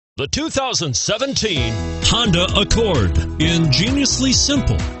The 2017 Honda Accord. Ingeniously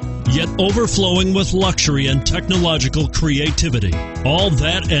simple, yet overflowing with luxury and technological creativity. All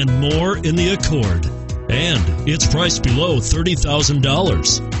that and more in the Accord. And it's priced below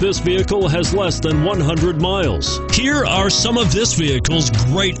 $30,000. This vehicle has less than 100 miles. Here are some of this vehicle's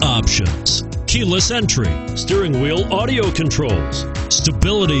great options: keyless entry, steering wheel audio controls,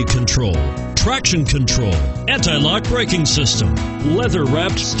 stability control, traction control, anti-lock braking system,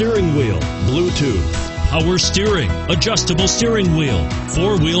 leather-wrapped steering wheel, Bluetooth, power steering, adjustable steering wheel,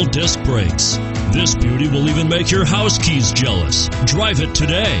 four-wheel disc brakes. This beauty will even make your house keys jealous. Drive it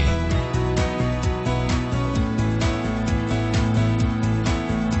today.